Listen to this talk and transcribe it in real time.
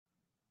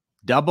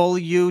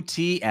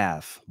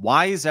WTF.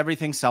 Why is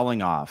everything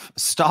selling off?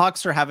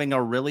 Stocks are having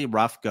a really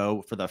rough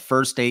go for the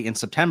first day in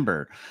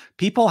September.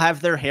 People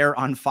have their hair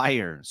on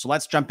fire. So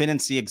let's jump in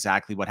and see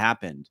exactly what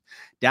happened.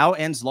 Dow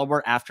ends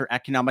lower after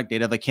economic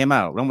data that came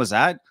out. When was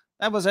that?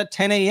 That was at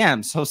 10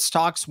 a.m. So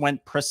stocks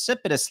went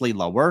precipitously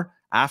lower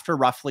after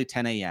roughly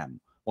 10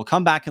 a.m. We'll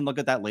come back and look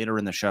at that later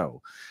in the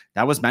show.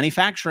 That was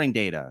manufacturing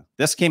data.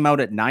 This came out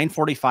at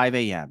 9:45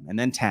 a.m. and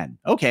then 10.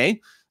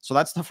 Okay, so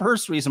that's the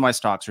first reason why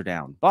stocks are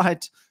down.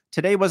 But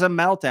today was a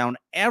meltdown.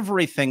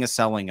 Everything is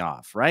selling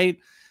off, right?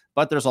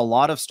 But there's a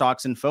lot of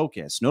stocks in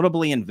focus,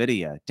 notably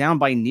Nvidia, down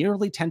by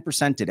nearly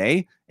 10%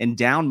 today and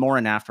down more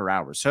in after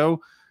hours.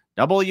 So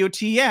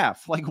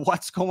WTF, like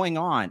what's going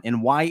on?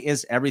 And why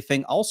is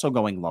everything also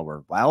going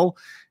lower? Well,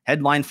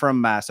 headline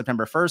from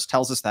September 1st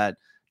tells us that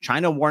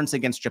China warns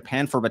against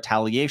Japan for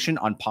retaliation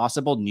on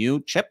possible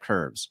new chip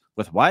curves.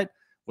 With what?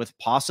 With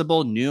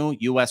possible new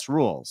U.S.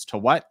 rules. To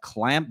what?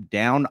 Clamp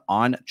down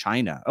on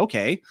China.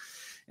 Okay.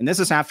 And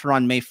this is after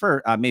on May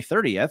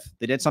 30th,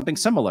 they did something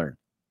similar.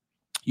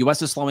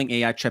 U.S. is slowing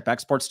AI chip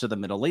exports to the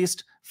Middle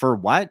East. For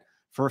what?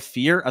 For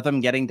fear of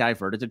them getting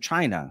diverted to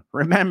China.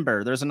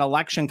 Remember, there's an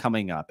election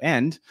coming up.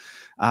 And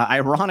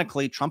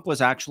ironically, Trump was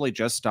actually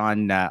just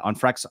on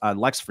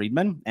Lex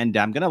Friedman. And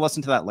I'm going to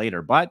listen to that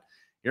later. But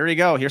here you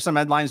go. Here's some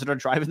headlines that are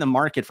driving the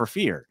market for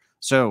fear.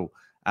 So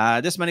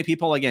this many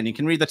people, again, you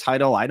can read the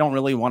title. I don't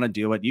really want to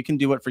do it. You can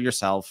do it for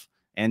yourself.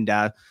 And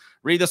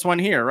read this one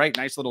here, right?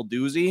 Nice little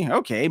doozy.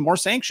 Okay, more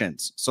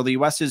sanctions. So the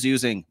U.S. is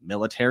using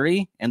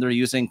military and they're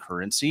using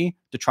currency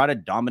to try to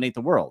dominate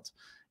the world.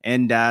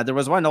 And there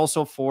was one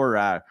also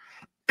for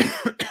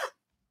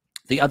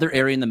the other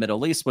area in the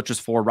Middle East, which is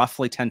for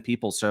roughly 10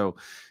 people. So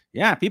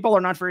yeah, people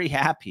are not very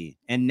happy.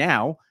 And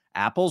now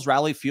Apple's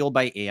rally fueled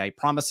by AI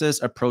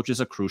promises approaches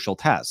a crucial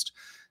test.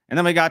 And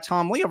then we got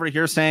Tom Lee over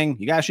here saying,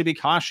 you guys should be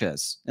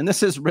cautious. And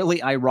this is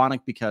really ironic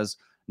because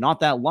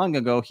not that long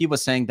ago, he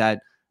was saying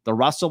that the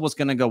Russell was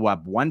going to go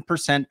up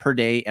 1% per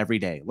day every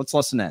day. Let's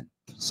listen in.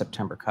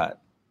 September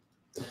cut.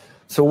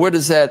 So where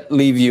does that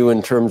leave you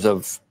in terms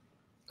of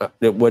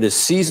what is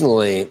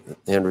seasonally,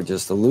 Andrew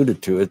just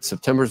alluded to it,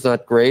 September's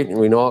not great. And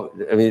we know,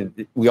 I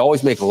mean, we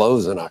always make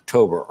lows in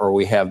October, or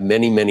we have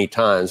many, many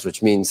times,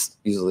 which means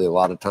usually a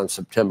lot of times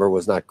September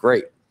was not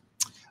great.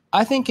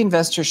 I think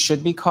investors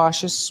should be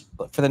cautious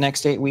for the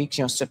next 8 weeks.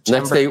 You know, September.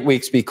 Next 8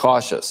 weeks, be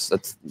cautious.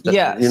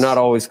 Yes. You're not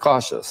always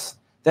cautious.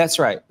 That's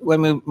right.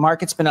 When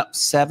market's been up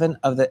 7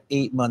 of the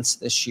 8 months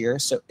this year,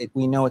 so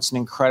we know it's an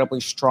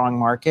incredibly strong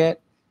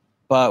market.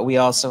 But we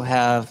also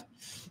have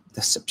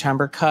the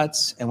September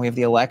cuts, and we have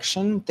the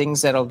election,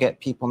 things that'll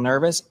get people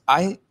nervous.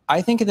 I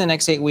think in the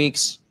next 8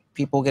 weeks,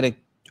 people get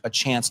a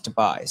chance to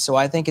buy. So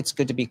I think it's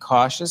good to be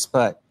cautious,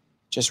 but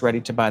just ready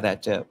to buy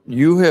that dip.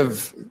 You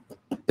have,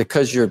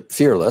 because you're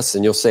fearless,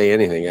 and you'll say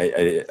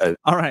anything.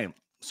 All right.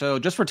 So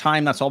just for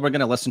time, that's all we're going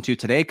to listen to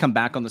today. Come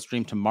back on the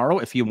stream tomorrow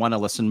if you want to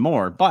listen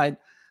more. But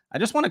I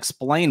just want to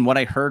explain what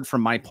I heard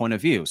from my point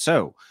of view.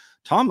 So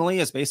Tom Lee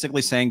is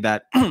basically saying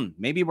that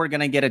maybe we're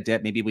going to get a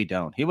dip, maybe we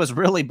don't. He was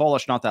really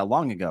bullish not that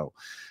long ago.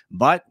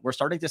 But we're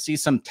starting to see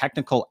some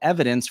technical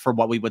evidence for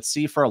what we would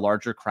see for a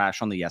larger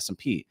crash on the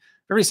S&P.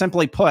 Very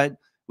simply put,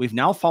 we've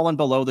now fallen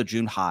below the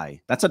June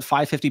high. That's at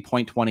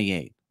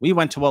 550.28. We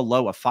went to a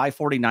low of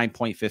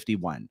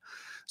 549.51.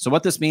 So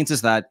what this means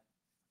is that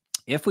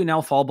if we now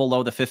fall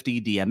below the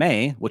 50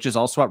 DMA, which is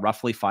also at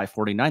roughly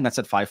 549, that's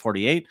at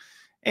 548,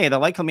 hey,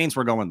 that likely means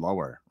we're going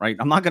lower, right?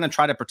 I'm not going to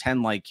try to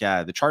pretend like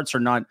the charts are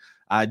not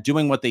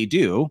doing what they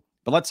do,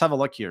 but let's have a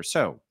look here.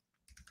 So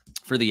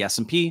for the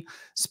S&P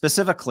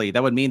specifically,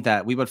 that would mean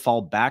that we would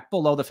fall back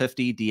below the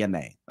 50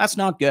 DMA. That's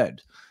not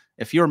good.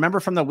 If you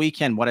remember from the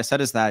weekend, what I said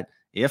is that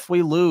if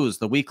we lose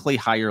the weekly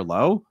higher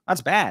low,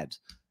 that's bad.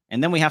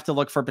 And then we have to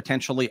look for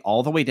potentially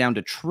all the way down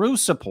to true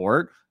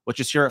support, which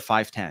is here at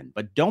 510.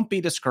 But don't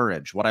be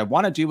discouraged. What I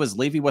want to do is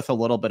leave you with a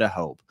little bit of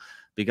hope,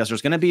 because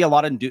there's going to be a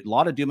lot of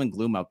doom and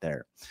gloom out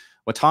there.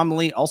 What Tom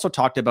Lee also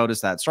talked about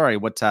is that,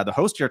 what the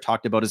host here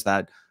talked about is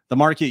that the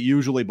market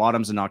usually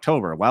bottoms in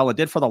October. Well, it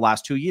did for the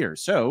last 2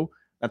 years. So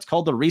that's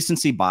called the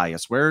recency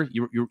bias, where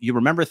you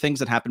remember things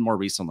that happened more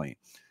recently.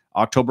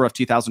 October of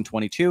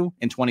 2022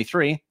 and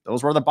 23,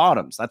 those were the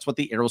bottoms. That's what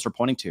the arrows are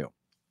pointing to.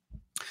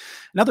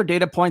 Another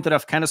data point that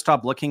I've kind of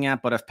stopped looking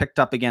at, but I've picked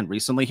up again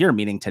recently here,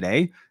 meaning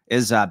today,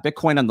 is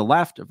Bitcoin on the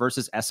left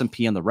versus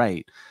S&P on the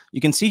right.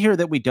 You can see here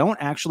that we don't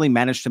actually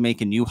manage to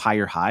make a new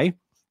higher high,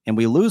 and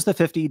we lose the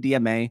 50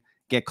 DMA,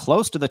 get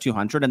close to the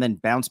 200, and then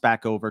bounce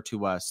back over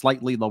to a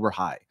slightly lower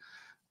high.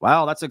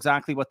 Well, that's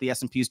exactly what the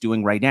S&P is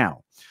doing right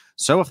now.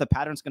 So if the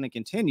pattern's going to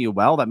continue,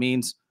 well, that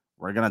means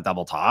we're going to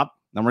double top,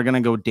 then we're going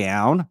to go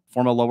down,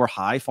 form a lower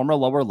high, form a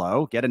lower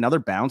low, get another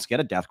bounce, get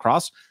a death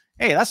cross.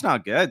 Hey, that's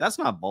not good. That's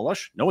not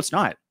bullish. No, it's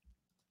not.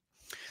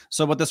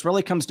 So what this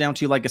really comes down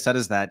to, like I said,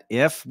 is that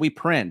if we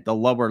print the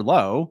lower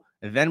low,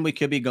 then we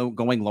could be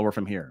going lower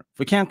from here. If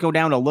we can't go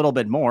down a little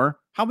bit more,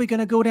 how are we going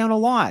to go down a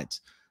lot?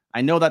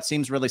 I know that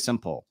seems really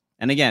simple.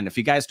 And again, if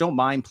you guys don't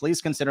mind,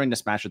 please considering to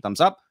smash a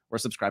thumbs up or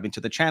subscribing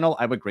to the channel.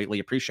 I would greatly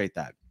appreciate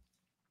that.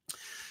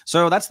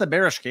 So that's the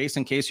bearish case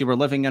in case you were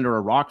living under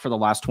a rock for the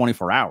last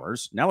 24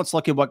 hours. Now let's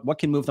look at what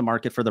can move the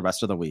market for the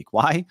rest of the week.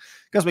 Why?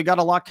 Because we got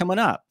a lot coming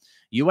up.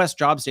 U.S.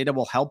 jobs data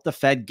will help the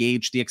Fed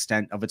gauge the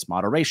extent of its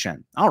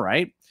moderation. All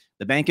right.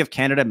 The Bank of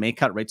Canada may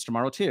cut rates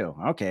tomorrow too.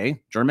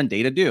 Okay. German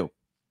data due.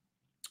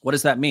 What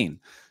does that mean?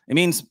 It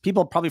means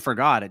people probably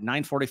forgot at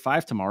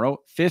 9:45 tomorrow,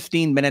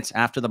 15 minutes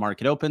after the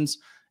market opens,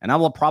 and I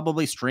will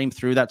probably stream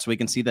through that so we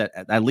can see that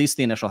at least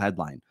the initial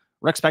headline.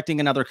 We're expecting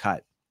another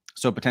cut.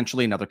 So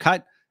potentially another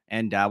cut,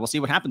 and we'll see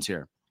what happens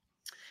here.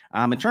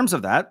 In terms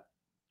of that,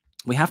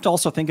 we have to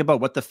also think about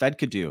what the Fed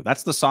could do.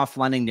 That's the soft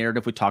landing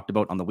narrative we talked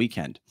about on the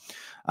weekend.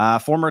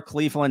 Former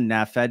Cleveland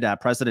Fed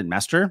President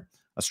Mester,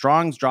 a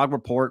strong job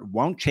report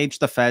won't change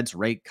the Fed's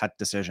rate cut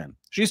decision.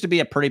 She used to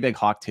be a pretty big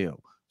hawk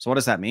too. So what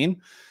does that mean?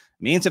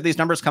 It means if these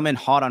numbers come in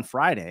hot on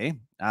Friday,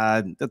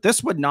 that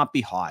this would not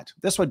be hot.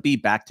 This would be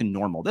back to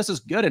normal. This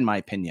is good in my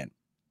opinion.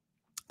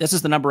 This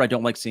is the number I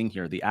don't like seeing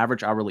here, the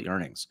average hourly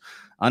earnings.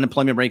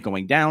 Unemployment rate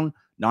going down,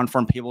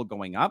 non-farm payroll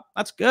going up.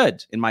 That's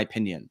good in my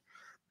opinion.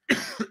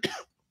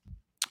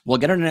 We'll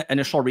get an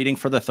initial reading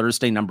for the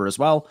Thursday number as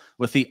well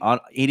with the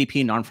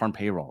ADP non-farm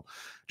payroll.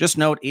 Just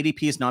note,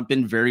 ADP has not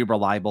been very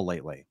reliable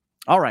lately.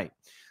 All right.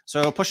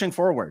 So pushing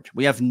forward,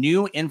 we have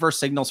new inverse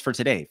signals for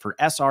today for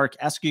SARC,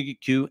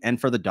 SQQQ, and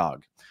for the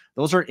DOG.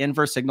 Those are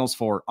inverse signals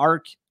for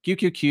ARC,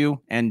 QQQ,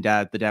 and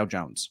the Dow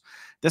Jones.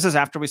 This is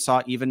after we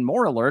saw even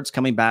more alerts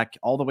coming back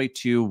all the way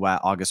to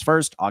August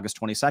 1st, August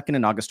 22nd,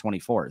 and August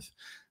 24th.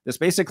 This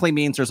basically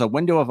means there's a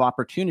window of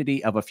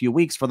opportunity of a few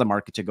weeks for the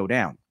market to go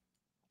down.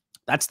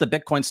 That's the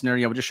Bitcoin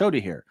scenario I just showed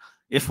you here.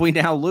 If we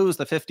now lose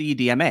the 50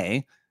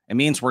 DMA, it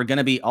means we're going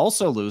to be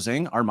also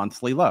losing our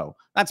monthly low.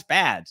 That's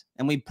bad.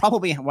 And we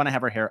probably want to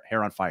have our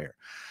hair on fire.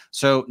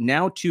 So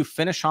now to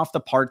finish off the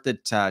part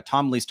that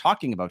Tom Lee's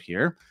talking about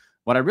here,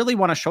 what I really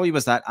want to show you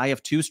is that I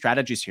have two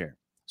strategies here.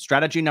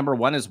 Strategy number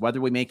one is whether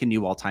we make a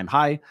new all-time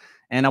high.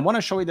 And I want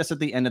to show you this at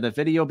the end of the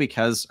video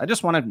because I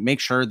just want to make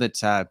sure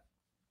that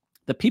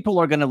the people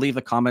are going to leave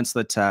the comments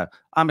that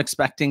I'm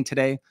expecting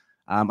today.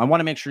 I want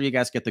to make sure you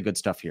guys get the good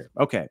stuff here.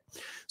 Okay,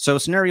 so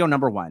scenario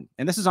number one,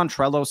 and this is on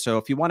Trello. So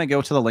if you want to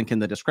go to the link in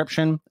the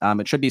description,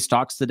 it should be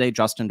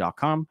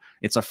stockstodayjustin.com.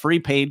 It's a free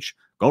page.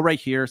 Go right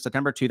here,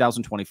 September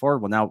 2024.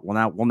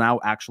 We'll now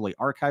actually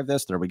archive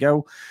this. There we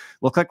go.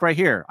 We'll click right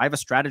here. I have a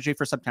strategy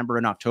for September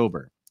and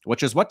October,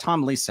 which is what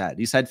Tom Lee said.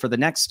 He said for the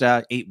next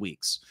 8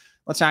 weeks.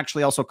 Let's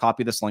actually also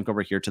copy this link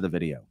over here to the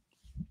video.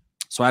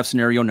 So I have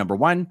scenario number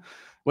one,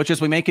 which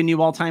is we make a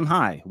new all-time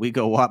high. We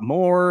go up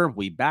more,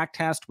 we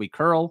backtest, we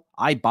curl.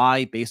 I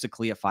buy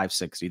basically at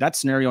 560. That's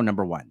scenario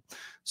number one.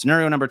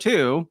 Scenario number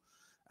two,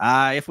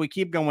 if we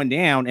keep going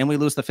down and we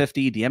lose the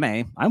 50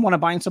 DMA, I want to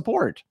buy in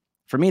support.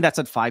 For me, that's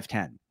at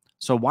 510.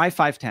 So why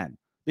 510?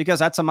 Because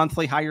that's a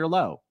monthly higher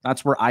low.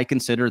 That's where I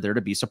consider there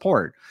to be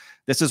support.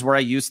 This is where I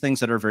use things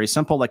that are very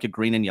simple, like a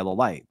green and yellow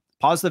light.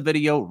 Pause the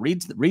video,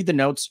 read the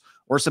notes,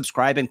 or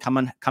subscribe and come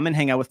and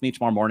hang out with me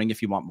tomorrow morning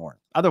if you want more.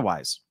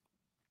 Otherwise,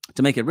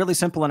 to make it really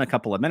simple in a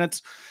couple of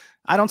minutes,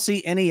 I don't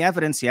see any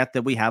evidence yet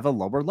that we have a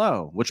lower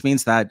low, which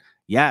means that,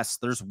 yes,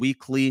 there's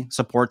weekly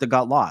support that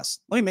got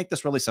lost. Let me make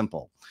this really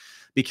simple.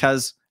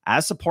 Because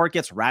as support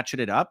gets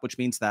ratcheted up, which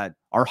means that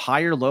our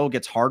higher low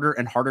gets harder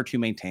and harder to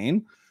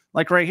maintain,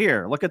 like right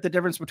here, look at the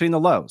difference between the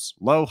lows.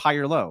 Low,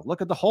 higher, low.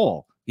 Look at the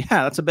hole. Yeah,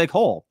 that's a big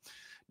hole.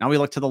 Now we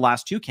look to the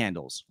last two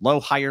candles. Low,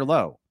 higher,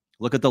 low.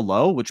 Look at the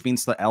low, which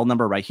means the L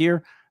number right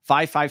here,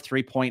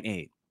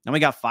 553.8. Then we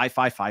got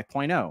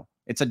 555.0.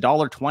 It's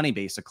 $1.20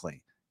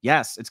 basically.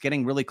 Yes, it's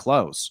getting really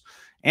close.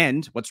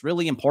 And what's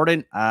really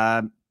important,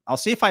 I'll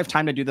see if I have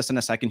time to do this in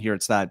a second here.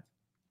 It's that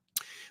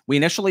we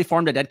initially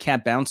formed a dead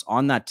cat bounce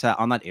on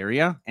that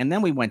area, and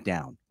then we went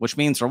down, which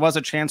means there was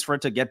a chance for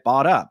it to get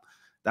bought up.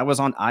 That was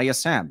on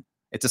ISM.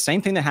 It's the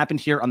same thing that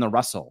happened here on the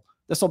Russell.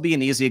 This will be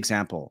an easy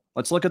example.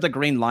 Let's look at the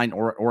green line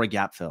or a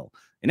gap fill.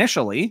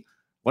 Initially,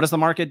 what does the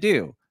market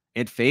do?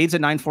 It fades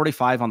at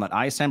 9:45 on that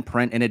ISM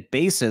print, and it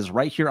bases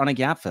right here on a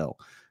gap fill.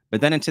 But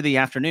then into the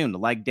afternoon, the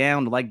leg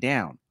down, the leg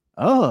down.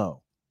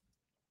 Oh,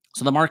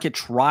 so the market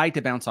tried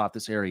to bounce off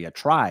this area,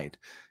 tried.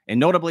 And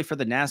notably for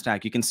the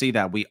NASDAQ, you can see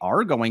that we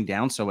are going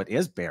down, so it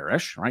is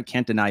bearish, right?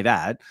 Can't deny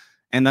that.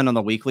 And then on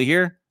the weekly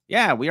here,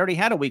 yeah, we already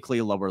had a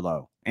weekly lower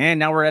low. And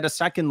now we're at a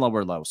second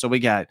lower low. So we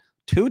got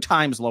 2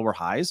 times lower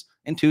highs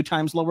and 2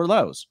 times lower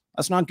lows.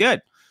 That's not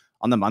good.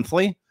 On the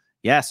monthly,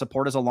 yeah,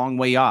 support is a long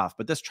way off,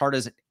 but this chart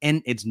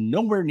it's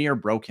nowhere near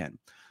broken.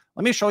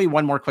 Let me show you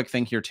one more quick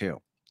thing here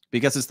too,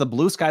 because it's the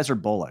blue skies are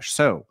bullish.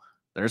 So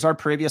there's our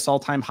previous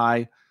all-time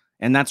high,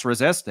 and that's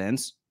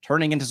resistance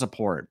turning into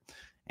support.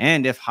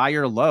 And if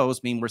higher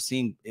lows mean we're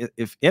seeing,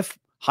 if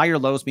higher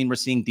lows mean we're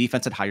seeing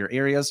defense at higher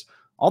areas,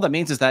 all that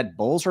means is that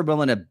bulls are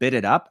willing to bid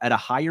it up at a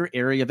higher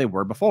area they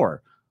were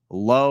before.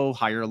 Low,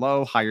 higher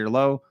low, higher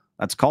low.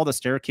 That's called a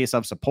staircase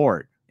of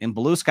support in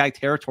blue sky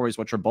territories,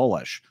 which are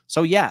bullish.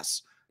 So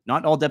yes,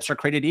 not all dips are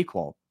created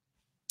equal.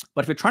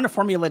 But if you're trying to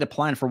formulate a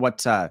plan for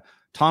what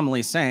Tom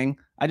Lee's saying,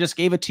 I just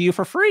gave it to you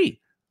for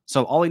free.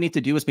 So all we need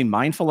to do is be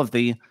mindful of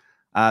the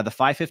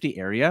 550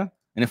 area.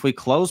 And if we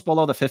close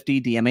below the 50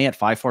 DMA at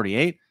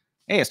 548,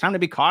 hey, it's time to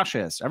be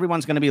cautious.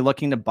 Everyone's going to be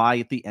looking to buy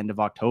at the end of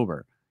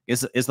October.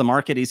 Is the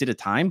market easy to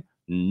time?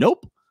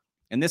 Nope.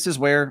 And this is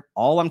where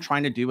all I'm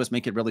trying to do is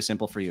make it really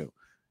simple for you.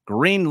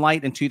 Green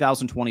light in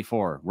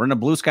 2024. We're in a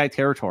blue sky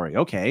territory.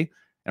 Okay.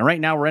 And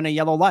right now we're in a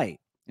yellow light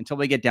until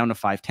we get down to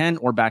 510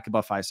 or back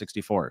above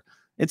 564.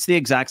 It's the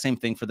exact same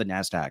thing for the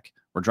NASDAQ.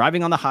 We're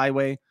driving on the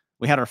highway.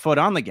 We had our foot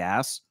on the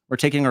gas. We're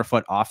taking our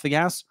foot off the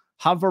gas,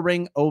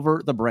 hovering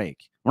over the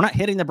brake. We're not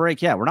hitting the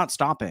brake yet. We're not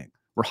stopping.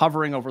 We're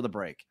hovering over the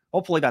brake.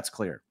 Hopefully that's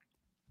clear.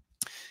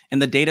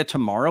 And the data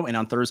tomorrow and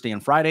on Thursday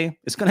and Friday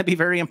is going to be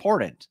very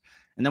important.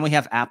 And then we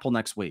have Apple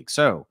next week.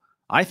 So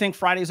I think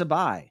Friday's a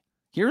buy.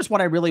 Here's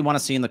what I really want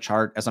to see in the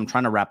chart as I'm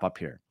trying to wrap up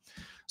here.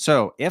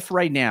 So if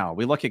right now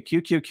we look at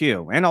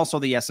QQQ and also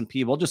the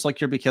S&P, we'll just look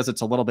here because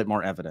it's a little bit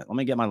more evident. Let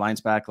me get my lines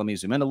back. Let me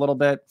zoom in a little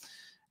bit.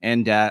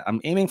 And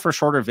I'm aiming for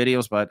shorter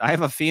videos, but I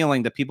have a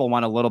feeling that people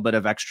want a little bit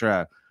of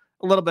extra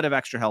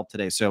help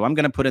today. So I'm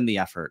going to put in the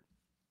effort.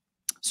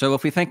 So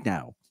if we think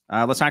now,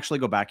 let's actually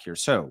go back here.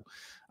 So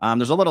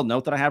there's a little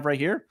note that I have right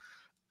here.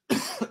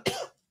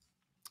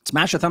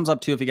 Smash a thumbs up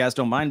too if you guys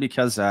don't mind,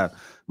 because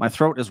my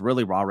throat is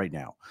really raw right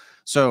now.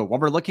 So what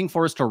we're looking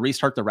for is to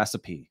restart the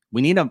recipe.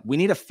 We need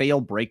a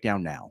failed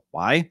breakdown now.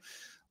 Why?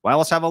 Well,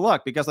 let's have a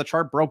look, because the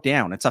chart broke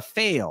down. It's a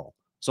fail.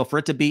 So for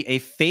it to be a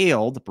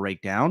failed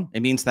breakdown, it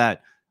means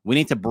that we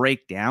need to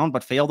break down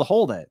but fail to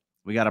hold it.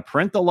 We got to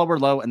print the lower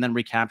low and then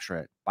recapture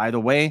it. By the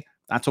way,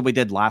 that's what we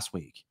did last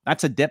week.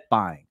 That's a dip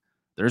buying.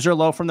 There's your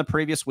low from the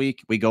previous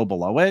week. We go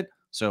below it.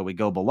 So we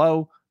go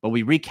below, but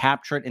we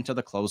recapture it into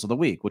the close of the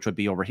week, which would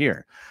be over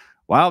here.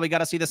 Well, we got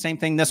to see the same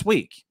thing this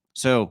week.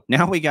 So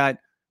now we're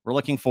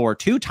looking for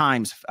 2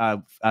 times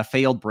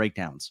failed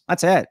breakdowns.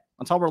 That's it.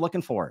 That's all we're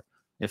looking for.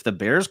 If the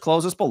bears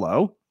closes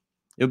below,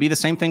 it would be the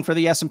same thing for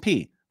the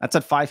S&P. That's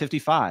at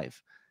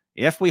 555.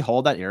 If we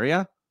hold that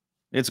area,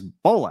 it's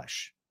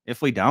bullish.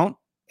 If we don't,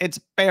 it's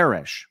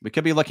bearish. We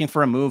could be looking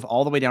for a move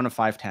all the way down to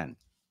 510.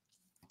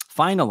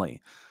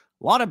 Finally,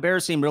 a lot of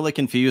bears seem really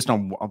confused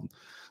on.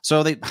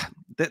 So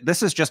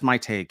this is just my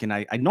take, and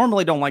I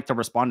normally don't like to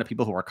respond to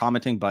people who are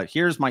commenting, but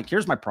here's my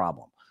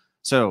problem.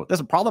 So this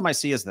problem I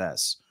see is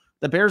this: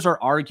 the bears are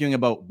arguing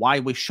about why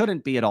we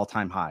shouldn't be at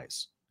all-time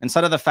highs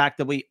instead of the fact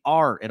that we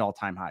are at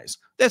all-time highs.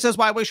 This is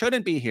why we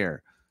shouldn't be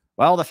here.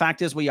 Well, the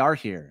fact is we are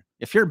here.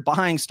 If you're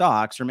buying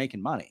stocks, you're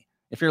making money.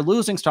 If you're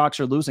losing stocks,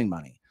 you're losing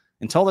money.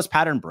 Until this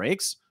pattern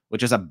breaks,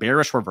 which is a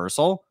bearish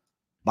reversal,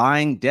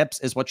 buying dips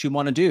is what you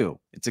want to do.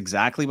 It's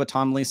exactly what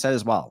Tom Lee said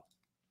as well.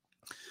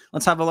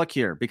 Let's have a look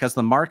here, because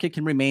the market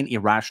can remain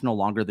irrational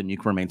longer than you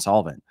can remain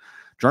solvent.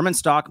 German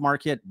stock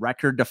market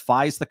record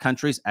defies the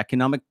country's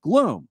economic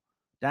gloom.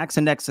 DAX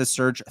index has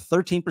surged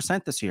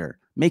 13% this year,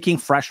 making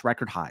fresh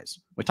record highs.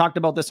 We talked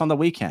about this on the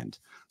weekend.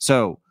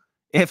 So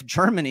if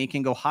Germany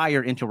can go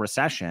higher into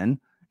recession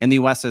and the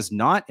US is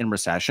not in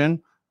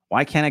recession,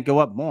 why can't it go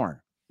up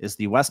more? Is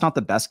the US not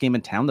the best game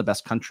in town, the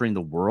best country in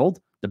the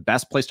world, the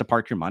best place to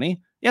park your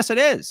money? Yes, it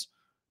is.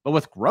 But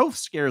with growth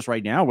scares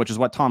right now, which is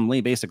what Tom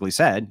Lee basically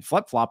said,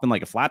 flip-flopping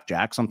like a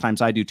flapjack,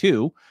 sometimes I do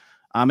too.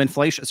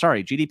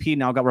 GDP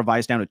now got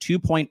revised down to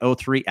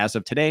 2.03 as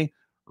of today,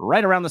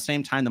 right around the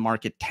same time the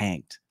market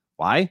tanked.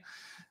 Why?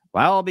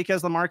 Well,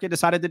 because the market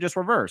decided to just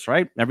reverse,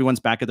 right? Everyone's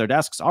back at their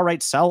desks. All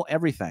right, sell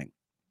everything.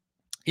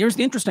 Here's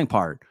the interesting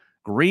part.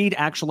 Greed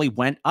actually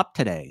went up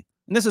today.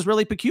 And this is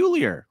really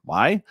peculiar.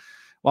 Why?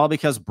 Well,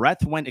 because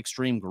breadth went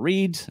extreme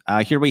greed.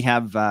 Here we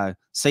have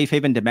safe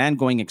haven demand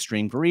going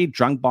extreme greed,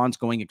 junk bonds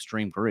going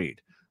extreme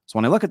greed. So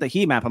when I look at the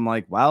heat map, I'm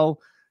like,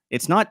 well,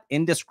 it's not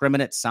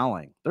indiscriminate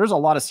selling. There's a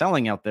lot of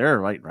selling out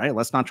there, right?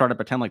 Let's not try to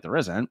pretend like there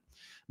isn't.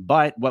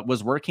 But what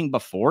was working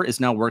before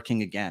is now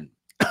working again.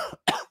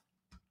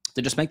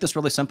 To just make this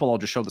really simple, I'll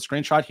just show the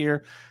screenshot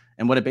here.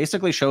 And what it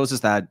basically shows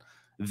is that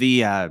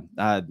the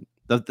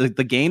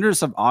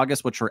gainers of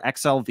August, which were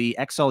XLV,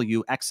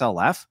 XLU,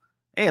 XLF,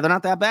 hey, they're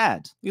not that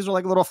bad. These are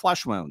like little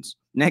flesh wounds.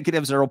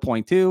 Negative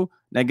 0.2,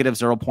 negative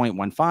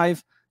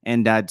 0.15,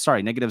 and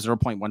negative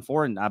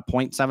 0.14 and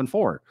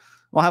 0.74.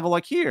 We'll have a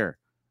look here.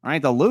 All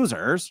right, the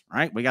losers,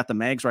 right? We got the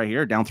MAGs right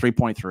here, down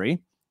 3.3.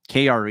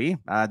 KRE,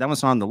 that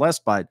was on the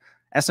list, but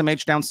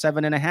SMH down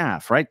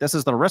 7.5, right? This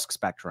is the risk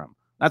spectrum.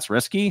 That's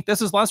risky.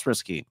 This is less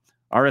risky.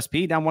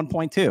 RSP down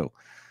 1.2.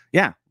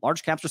 Yeah,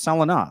 large caps are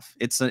selling off.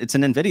 It's an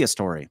Nvidia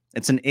story.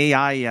 It's an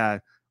AI,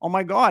 oh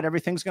my God,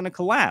 everything's going to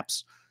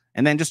collapse.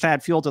 And then just to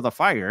add fuel to the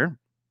fire,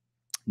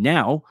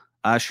 now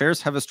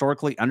shares have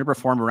historically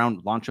underperformed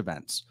around launch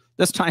events.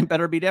 This time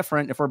better be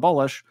different if we're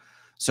bullish.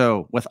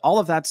 So with all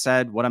of that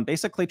said, what I'm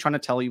basically trying to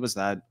tell you is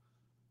that,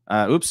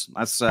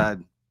 that's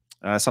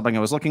something I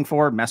was looking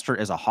for. Mester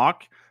is a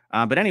hawk.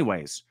 But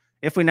anyways,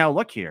 if we now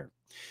look here,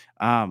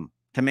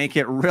 to make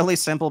it really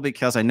simple,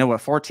 because I know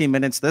at 14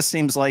 minutes, this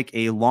seems like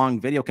a long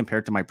video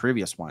compared to my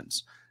previous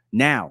ones.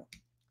 Now,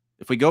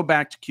 if we go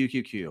back to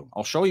QQQ,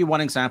 I'll show you one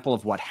example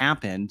of what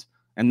happened,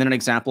 and then an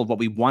example of what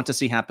we want to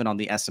see happen on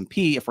the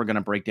S&P if we're going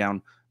to break down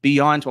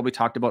beyond what we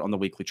talked about on the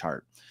weekly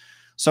chart.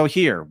 So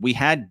here, we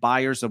had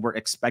buyers that were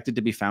expected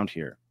to be found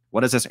here.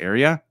 What is this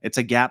area? It's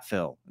a gap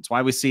fill. That's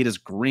why we see it as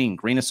green.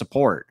 Green is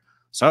support.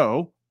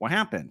 So What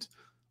happened?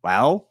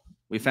 Well,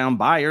 we found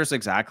buyers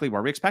exactly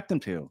where we expect them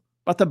to,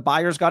 but the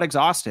buyers got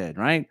exhausted,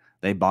 right?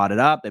 They bought it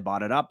up, they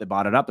bought it up, they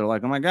bought it up. They're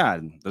like, oh my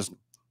God,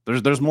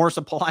 there's more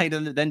supply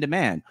than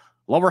demand.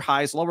 Lower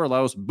highs, lower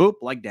lows, boop,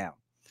 leg down.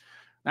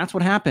 That's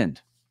what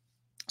happened.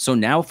 So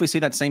now if we see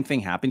that same thing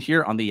happen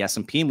here on the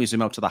S&P and we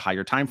zoom out to the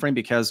higher time frame,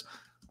 because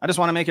I just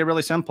want to make it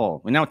really simple.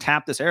 We now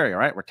tap this area,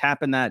 right? We're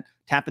tapping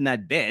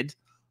that bid.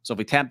 So if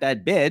we tap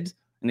that bid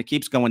and it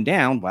keeps going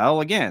down, well,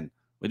 again,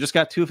 we just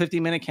got 2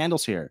 50-minute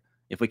candles here.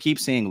 If we keep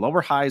seeing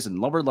lower highs and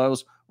lower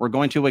lows, we're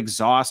going to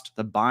exhaust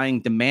the buying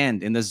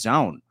demand in the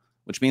zone,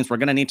 which means we're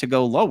going to need to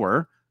go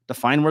lower to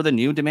find where the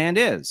new demand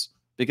is,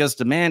 because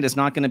demand is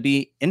not going to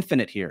be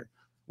infinite here.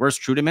 Where's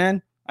true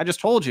demand? I just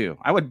told you,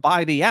 I would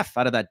buy the F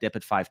out of that dip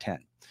at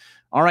 510.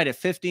 All right, at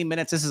 15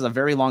 minutes, this is a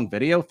very long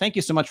video. Thank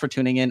you so much for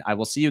tuning in. I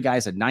will see you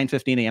guys at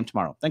 9:15 a.m.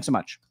 tomorrow. Thanks so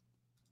much.